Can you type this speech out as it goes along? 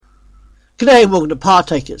G'day and welcome to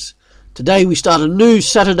Partakers. Today we start a new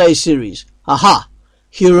Saturday series. Aha!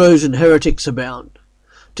 Heroes and Heretics Abound.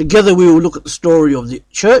 Together we will look at the story of the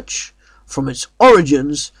Church from its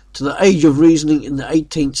origins to the Age of Reasoning in the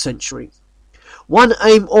 18th century. One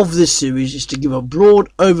aim of this series is to give a broad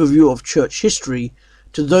overview of Church history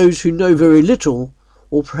to those who know very little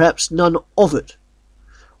or perhaps none of it.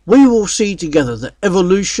 We will see together the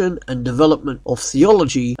evolution and development of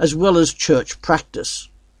theology as well as church practice.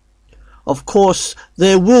 Of course,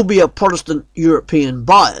 there will be a Protestant European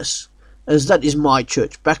bias, as that is my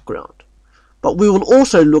church background. But we will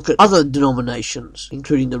also look at other denominations,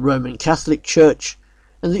 including the Roman Catholic Church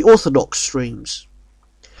and the Orthodox streams.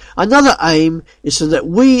 Another aim is so that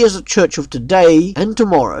we as a church of today and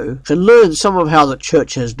tomorrow can learn some of how the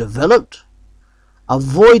church has developed,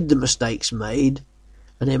 avoid the mistakes made,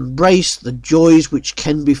 and embrace the joys which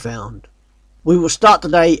can be found. We will start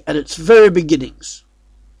today at its very beginnings,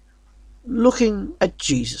 looking at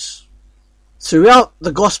Jesus. Throughout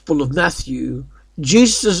the Gospel of Matthew,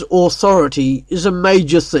 Jesus' authority is a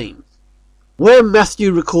major theme. Where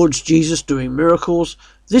Matthew records Jesus doing miracles,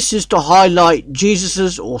 this is to highlight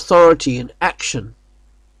Jesus' authority in action.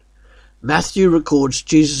 Matthew records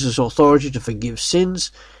Jesus' authority to forgive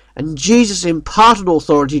sins, and Jesus imparted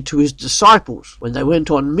authority to his disciples when they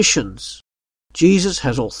went on missions. Jesus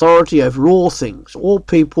has authority over all things, all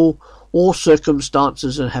people, all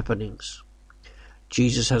circumstances and happenings.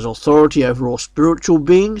 Jesus has authority over all spiritual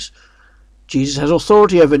beings. Jesus has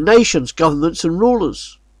authority over nations, governments and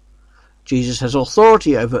rulers. Jesus has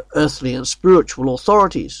authority over earthly and spiritual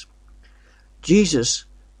authorities. Jesus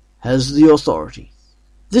has the authority.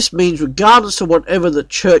 This means regardless of whatever the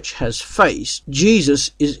church has faced,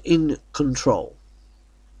 Jesus is in control.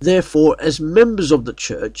 Therefore, as members of the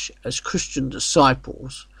church, as Christian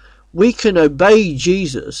disciples, we can obey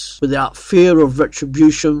Jesus without fear of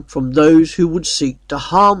retribution from those who would seek to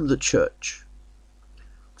harm the church.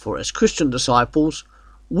 For as Christian disciples,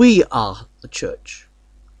 we are the church.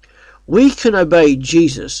 We can obey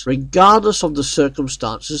Jesus regardless of the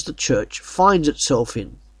circumstances the church finds itself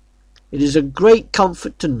in. It is a great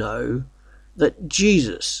comfort to know that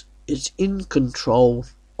Jesus is in control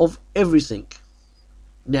of everything.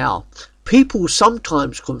 Now, people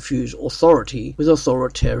sometimes confuse authority with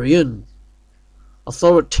authoritarian.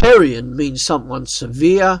 Authoritarian means someone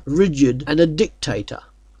severe, rigid, and a dictator.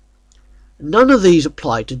 None of these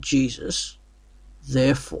apply to Jesus.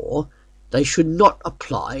 Therefore, they should not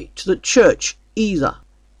apply to the church either.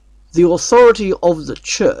 The authority of the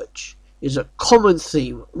church is a common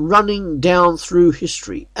theme running down through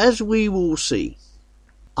history, as we will see.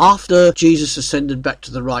 After Jesus ascended back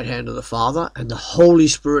to the right hand of the Father and the Holy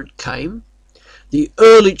Spirit came, the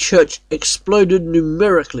early church exploded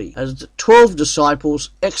numerically as the 12 disciples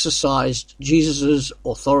exercised Jesus'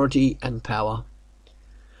 authority and power.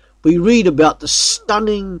 We read about the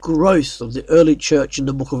stunning growth of the early church in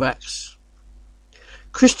the book of Acts.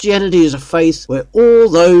 Christianity is a faith where all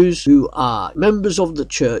those who are members of the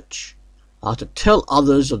church are to tell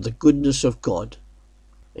others of the goodness of God.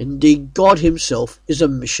 Indeed, God himself is a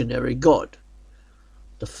missionary God.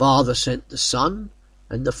 The Father sent the Son,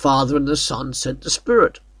 and the Father and the Son sent the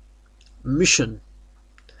Spirit. Mission.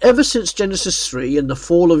 Ever since Genesis 3 and the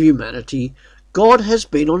fall of humanity, God has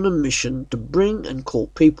been on a mission to bring and call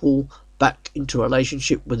people back into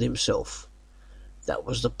relationship with himself. That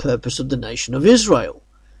was the purpose of the nation of Israel.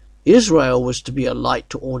 Israel was to be a light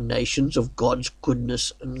to all nations of God's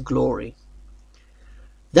goodness and glory.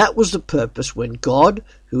 That was the purpose when God,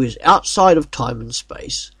 who is outside of time and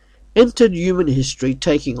space, entered human history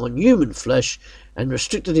taking on human flesh and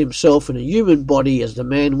restricted himself in a human body as the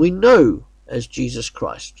man we know as Jesus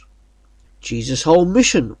Christ. Jesus' whole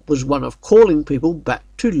mission was one of calling people back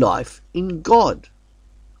to life in God.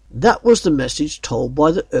 That was the message told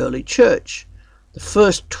by the early church, the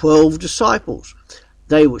first 12 disciples.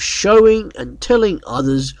 They were showing and telling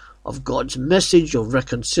others of God's message of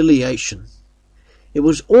reconciliation. It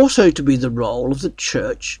was also to be the role of the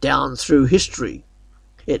church down through history.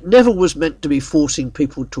 It never was meant to be forcing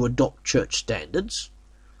people to adopt church standards.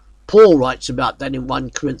 Paul writes about that in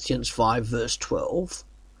 1 Corinthians 5 verse 12.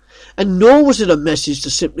 And nor was it a message to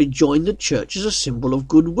simply join the church as a symbol of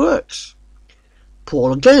good works.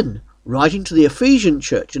 Paul again, writing to the Ephesian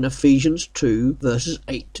church in Ephesians 2 verses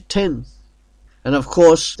 8 to 10. And of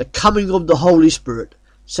course, the coming of the Holy Spirit,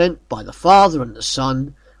 sent by the Father and the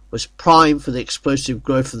Son, was prime for the explosive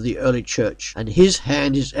growth of the early church, and his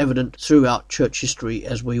hand is evident throughout church history,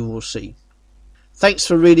 as we will see. Thanks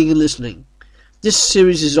for reading and listening. This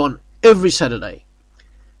series is on every Saturday,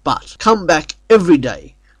 but come back every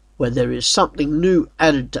day where there is something new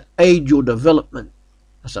added to aid your development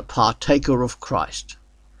as a partaker of Christ.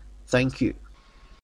 Thank you.